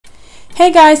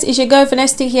Hey guys, it's your girl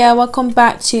Vanessa here. Welcome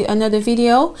back to another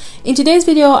video. In today's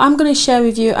video, I'm going to share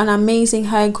with you an amazing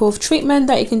hair growth treatment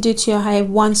that you can do to your hair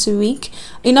once a week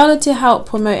in order to help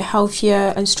promote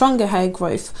healthier and stronger hair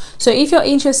growth. So if you're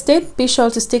interested, be sure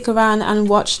to stick around and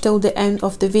watch till the end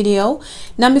of the video.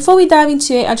 Now before we dive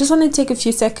into it, I just want to take a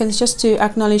few seconds just to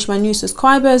acknowledge my new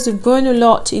subscribers. We've grown a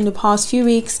lot in the past few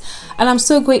weeks and I'm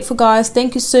so grateful, guys.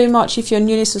 Thank you so much if you're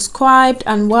newly subscribed,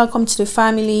 and welcome to the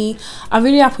family. I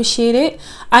really appreciate it.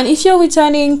 And if you're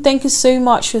returning, thank you so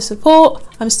much for your support.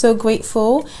 I'm so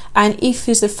grateful. And if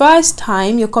it's the first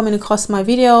time you're coming across my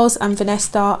videos, I'm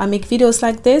Vanessa. I make videos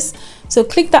like this, so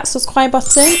click that subscribe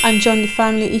button and join the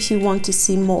family if you want to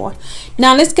see more.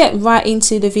 Now let's get right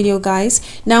into the video, guys.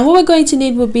 Now what we're going to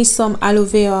need will be some aloe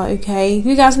vera. Okay,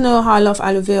 you guys know how I love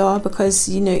aloe vera because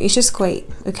you know it's just great.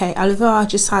 Okay, aloe vera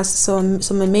just has some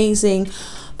amazing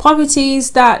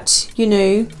properties that you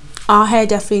know our hair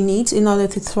definitely needs in order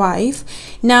to thrive.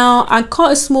 Now I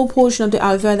cut a small portion of the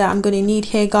aloe vera that I'm going to need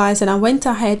here, guys, and I went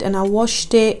ahead and I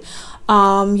washed it.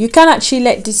 You can actually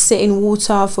let this sit in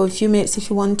water for a few minutes if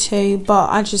you want to, but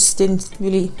I just didn't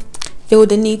really feel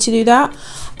the need to do that.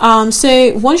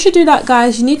 So once you do that,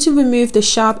 guys, you need to remove the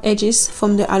sharp edges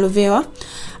from the aloe vera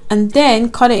and then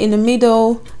cut it in the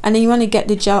middle, and then you want to get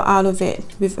the gel out of it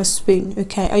with a spoon.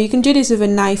 Okay, or you can do this with a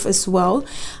knife as well.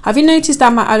 Have you noticed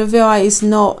that my aloe vera is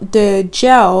not, the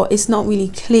gel is not really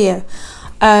clear?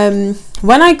 When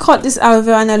I cut this aloe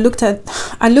vera and I looked at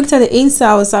the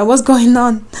inside, I was like, what's going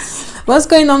on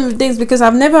with this? Because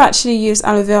I've never actually used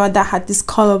aloe vera that had this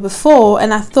color before,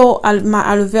 and I thought my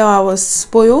aloe vera was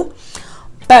spoiled.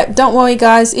 But don't worry,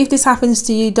 guys, if this happens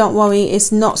to you, don't worry,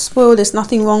 it's not spoiled. There's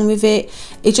nothing wrong with it.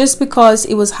 It's just because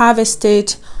it was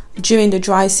harvested during the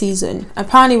dry season.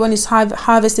 Apparently when it's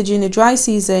harvested during the dry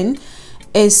season,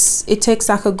 it takes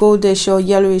like a goldish or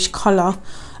yellowish color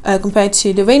compared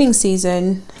to the raining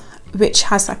season, which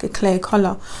has like a clear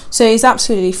color. So it's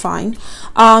absolutely fine.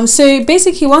 So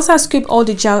basically once I scooped all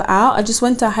the gel out, I just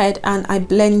went ahead and I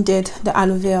blended the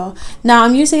aloe vera. Now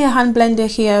I'm using a hand blender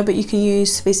here, but you can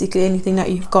use basically anything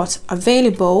that you've got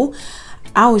available.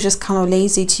 I was just kind of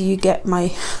lazy to get my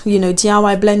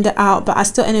DIY blender out, but I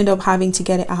still ended up having to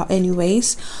get it out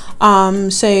anyways.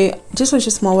 So this was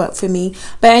just more work for me,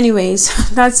 but anyways,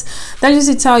 that's just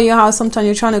to tell you how sometimes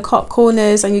you're trying to cut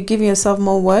corners and you're giving yourself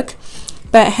more work.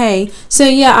 But hey, so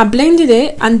yeah, I blended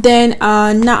it, and then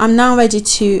now I'm ready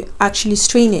to actually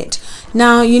strain it.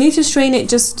 Now you need to strain it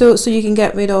just so you can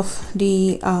get rid of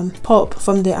the pulp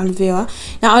from the aloe vera.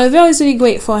 Now aloe vera is really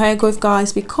great for hair growth,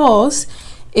 guys, because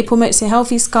it promotes a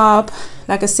healthy scalp,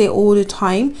 like I say all the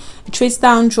time. It treats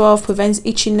dandruff, prevents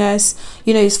itchiness.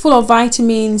 You know, it's full of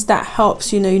vitamins that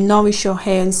helps nourish your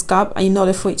hair and scalp in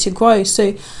order for it to grow.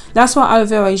 So that's why aloe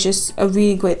vera is just a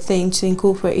really great thing to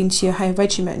incorporate into your hair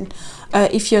regimen.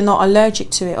 If you're not allergic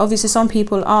to it. Obviously some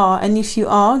people are, and if you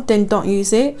are, then don't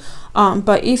use it.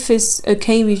 But if it's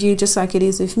okay with you, just like it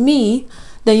is with me,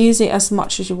 then use it as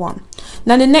much as you want.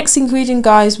 Now the next ingredient,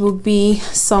 guys, will be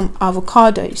some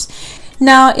avocados.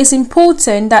 Now it's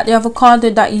important that the avocado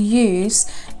that you use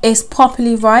is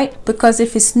properly ripe, because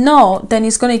if it's not, then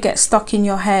it's going to get stuck in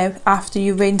your hair after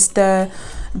you rinse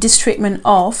this treatment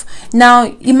off.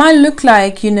 Now it might look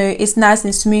like it's nice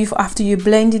and smooth after you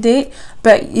blended it,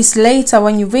 but it's later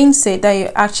when you rinse it that you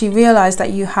actually realize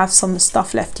that you have some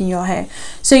stuff left in your hair.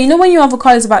 So when your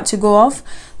avocado is about to go off,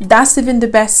 that's even the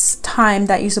best time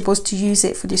that you're supposed to use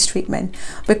it for this treatment,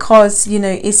 because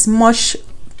it's much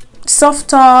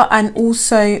softer and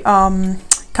also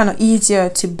kind of easier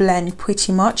to blend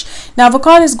pretty much. Now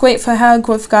avocado is great for hair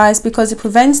growth, guys, because it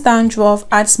prevents dandruff,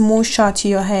 adds moisture to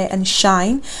your hair and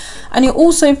shine, and it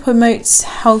also promotes a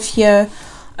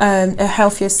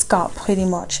healthier scalp pretty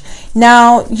much.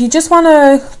 Now you just want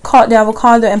to cut the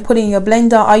avocado and put it in your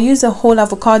blender. I use a whole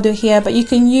avocado here, but you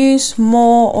can use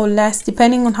more or less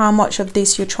depending on how much of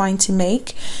this you're trying to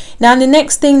make. Now the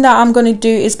next thing that I'm going to do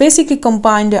is basically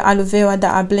combine the aloe vera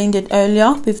that I blended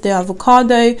earlier with the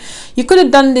avocado. You could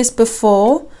have done this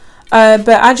before, but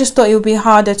I just thought it would be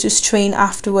harder to strain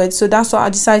afterwards, so that's why I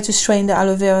decided to strain the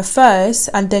aloe vera first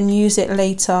and then use it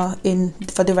later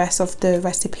for the rest of the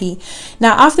recipe.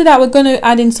 Now after that, we're going to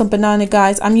add in some banana,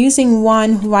 guys. I'm using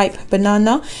one ripe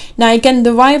banana. Now again,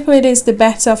 the riper it is, the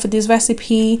better for this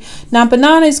recipe. Now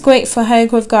banana is great for hair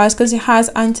growth, guys, because it has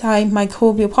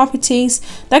antimicrobial properties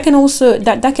that can also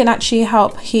that can actually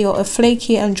help heal a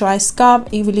flaky and dry scalp.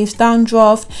 It relieves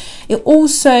dandruff. It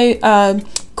also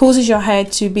causes your hair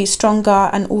to be stronger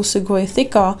and also grow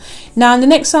thicker. Now the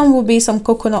next one will be some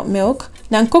coconut milk.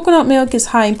 Now coconut milk is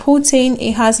high in protein.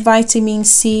 It has vitamin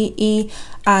C, E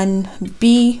and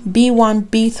B1,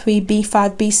 B3,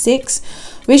 B5, B6.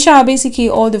 which are basically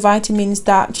all the vitamins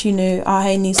that, you know, our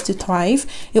hair needs to thrive.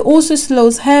 It also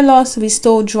slows hair loss,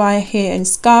 restore dry hair and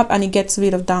scalp, and it gets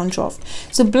rid of dandruff.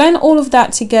 So blend all of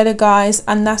that together, guys,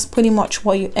 and that's pretty much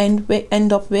what you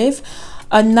end up with.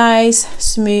 A nice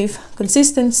smooth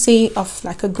consistency of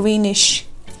like a greenish,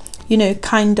 you know,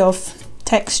 kind of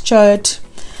textured,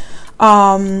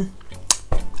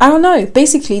 I don't know,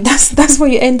 basically that's what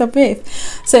you end up with.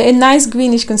 So a nice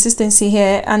greenish consistency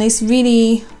here, and it's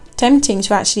really tempting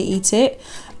to actually eat it,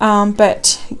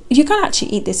 but you can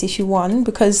actually eat this if you want,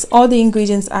 because all the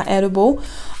ingredients are edible,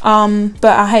 but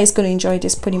our hair is going to enjoy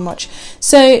this pretty much.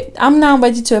 So I'm now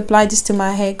ready to apply this to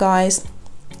my hair, guys.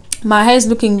 My hair is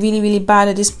looking really bad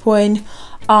at this point,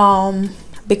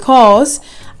 because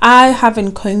I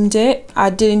haven't combed it. I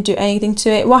didn't do anything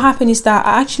to it. What happened is that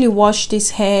I actually washed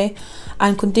this hair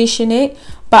and condition it,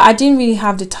 but I didn't really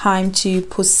have the time to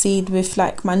proceed with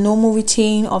like my normal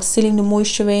routine of sealing the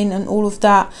moisture in and all of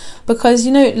that, because,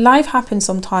 you know, life happens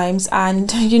sometimes,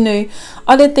 and you know,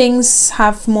 other things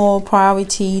have more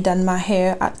priority than my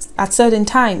hair at certain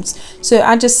times. So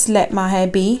I just let my hair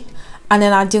be, and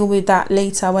then I'll deal with that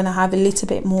later when I have a little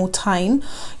bit more time.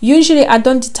 Usually I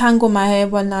don't detangle my hair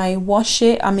when I wash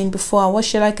it, I mean before I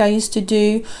wash it like I used to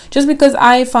do, just because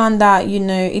I found that, you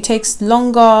know, it takes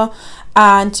longer.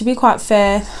 And to be quite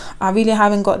fair, I really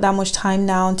haven't got that much time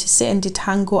now to sit and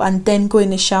detangle and then go in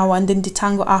the shower and then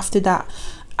detangle after that.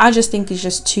 I just think it's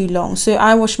just too long. So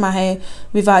I wash my hair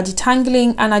without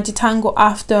detangling, and I detangle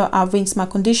after I've rinsed my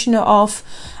conditioner off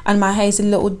and my hair is a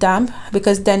little damp,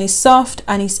 because then it's soft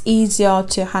and it's easier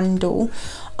to handle.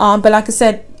 But like I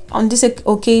said, on this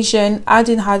occasion I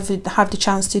didn't have the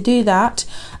chance to do that,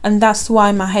 and that's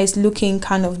why my hair is looking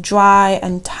kind of dry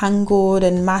and tangled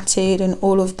and matted and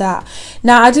all of that.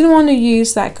 Now I didn't want to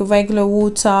use like a regular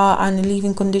water and a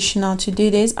leave-in conditioner to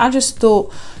do this. I just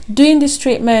thought doing this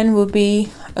treatment would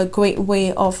be a great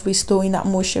way of restoring that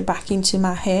moisture back into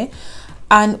my hair,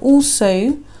 and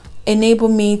also enable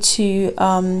me to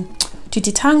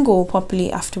detangle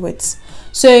properly afterwards.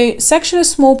 So section a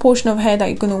small portion of hair that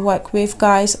you're going to work with,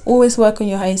 guys. Always work on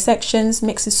your hair in sections,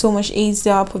 makes it so much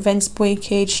easier, prevents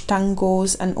breakage,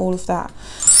 tangles and all of that.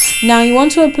 Now you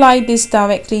want to apply this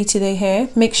directly to the hair.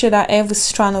 Make sure that every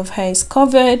strand of hair is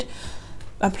covered.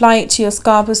 Apply it to your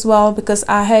scalp as well, because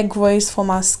our hair grows from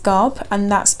our scalp, and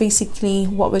that's basically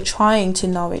what we're trying to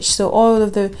nourish. So all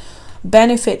of the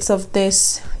benefits of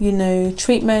this, you know,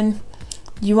 treatment,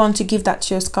 you want to give that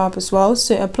to your scalp as well.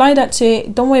 So apply that to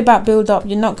it. Don't worry about build up.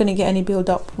 You're not going to get any build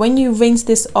up. When you rinse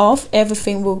this off,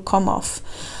 everything will come off.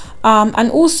 And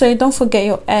also don't forget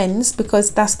your ends, because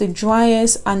that's the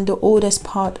driest and the oldest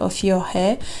part of your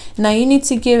hair. Now you need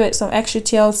to give it some extra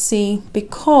TLC,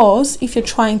 because if you're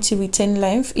trying to retain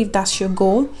length, if that's your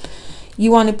goal, you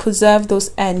want to preserve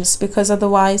those ends, because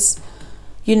otherwise,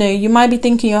 you know, you might be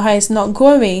thinking your hair is not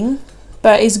growing,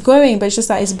 but it's growing, but it's just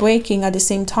that it's breaking at the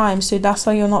same time. So that's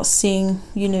why you're not seeing,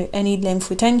 you know, any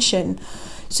length retention.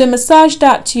 So massage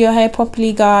that to your hair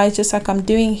properly, guys, just like I'm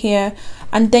doing here,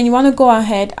 and then you want to go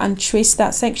ahead and twist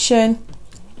that section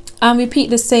and repeat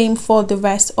the same for the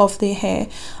rest of the hair.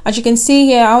 As you can see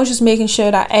here, I was just making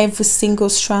sure that every single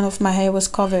strand of my hair was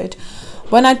covered.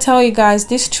 When I tell you guys,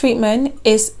 this treatment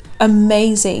is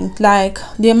amazing. Like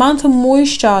the amount of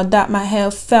moisture that my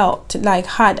hair felt like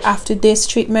had after this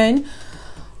treatment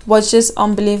was just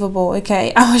unbelievable.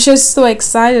 Okay, I was just so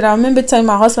excited. I remember telling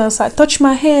my husband, I was like, touch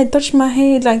my hair,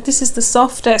 like this is the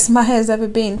softest my hair has ever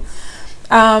been.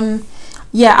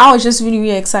 Yeah, I was just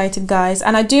really excited, guys,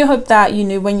 and I do hope that, you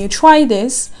know, when you try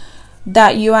this,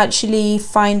 that you actually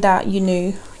find that, you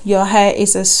know, your hair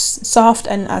is as soft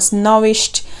and as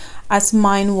nourished as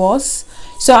mine was.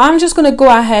 So I'm just going to go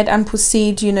ahead and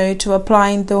proceed, you know, to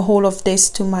applying the whole of this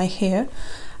to my hair,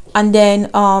 and then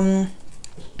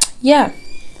yeah.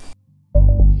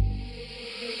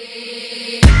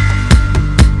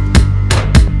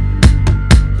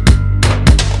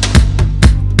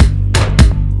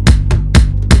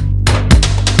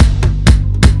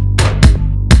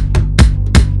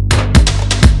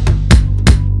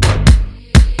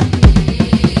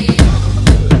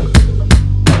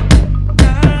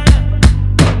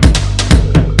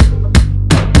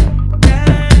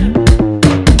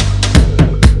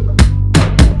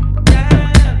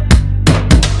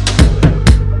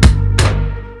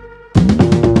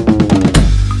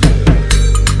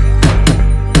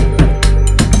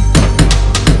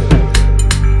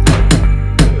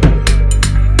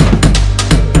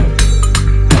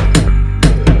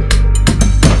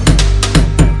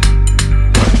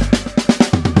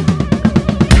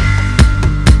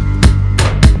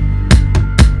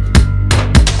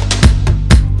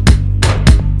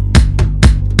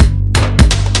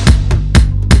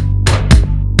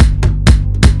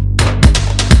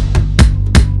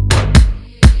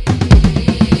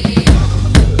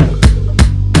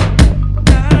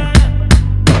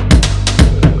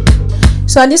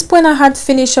 So at this point I had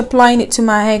finished applying it to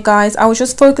my hair, guys. I was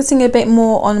just focusing a bit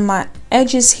more on my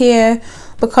edges here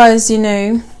because, you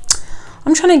know,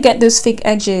 I'm trying to get those thick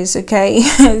edges, okay?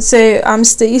 So I'm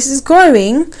still, this is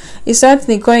growing, it's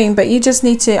certainly growing, but I just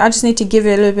need to give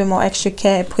it a little bit more extra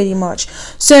care, pretty much.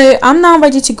 So I'm now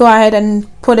ready to go ahead and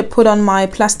put on my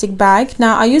plastic bag.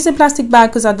 Now I use a plastic bag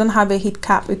because I don't have a heat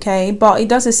cap, okay, but it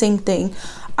does the same thing.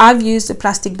 I've used a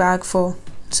plastic bag for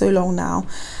so long now,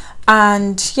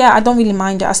 and yeah, I don't really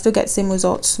mind it. I still get the same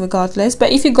results regardless.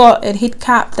 But if you got a heat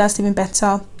cap, that's even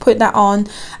better. Put that on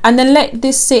and then let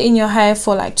this sit in your hair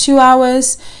for like 2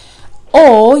 hours,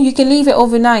 or you can leave it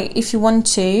overnight if you want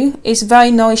to. It's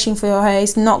very nourishing for your hair.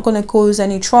 It's not going to cause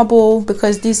any trouble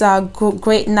because these are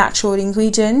great natural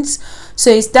ingredients,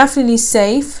 so it's definitely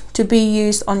safe to be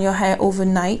used on your hair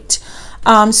overnight.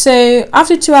 So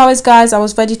after 2 hours, guys, I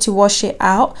was ready to wash it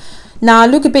out. Now I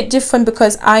look a bit different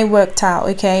because I worked out,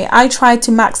 okay? I try to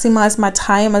maximize my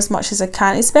time as much as I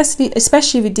can,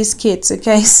 especially with these kids,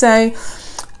 okay? So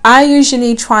I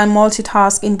usually try and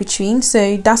multitask in between,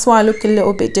 so that's why I look a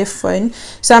little bit different.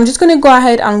 So I'm just going to go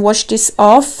ahead and wash this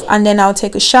off, and then I'll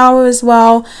take a shower as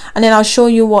well, and then I'll show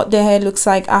you what the hair looks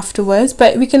like afterwards.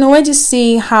 But we can already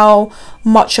see how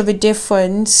much of a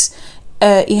difference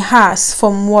it has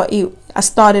from what I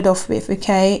started off with,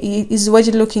 okay? It's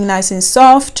already looking nice and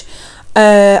soft.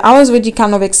 I was really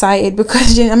kind of excited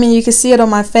because, I mean, you can see it on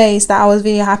my face that I was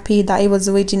really happy that it was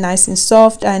already nice and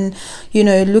soft and, you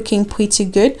know, looking pretty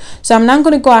good. So I'm now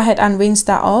going to go ahead and rinse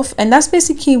that off, and that's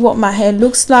basically what my hair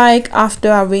looks like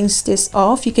after I rinse this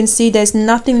off. You can see there's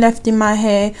nothing left in my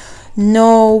hair.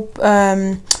 No,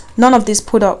 none of this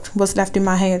product was left in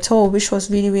my hair at all, which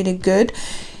was really good.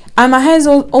 And my hair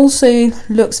also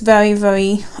looks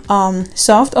very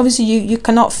soft. Obviously you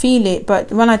cannot feel it,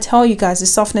 but when I tell you guys, the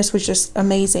softness was just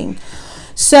amazing.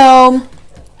 So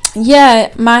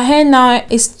yeah, my hair now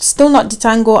is still not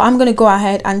detangled. I'm gonna go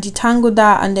ahead and detangle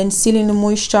that and then seal in the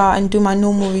moisture and do my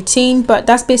normal routine. But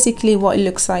that's basically what it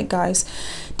looks like, guys.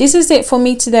 This is it for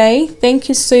me today. Thank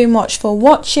you so much for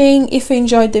watching. If you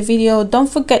enjoyed the video, don't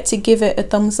forget to give it a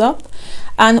thumbs up,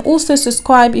 and also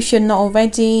subscribe if you're not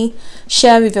already.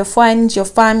 Share with your friends, your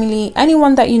family,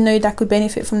 anyone that you know that could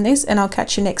benefit from this, and I'll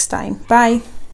catch you next time. Bye.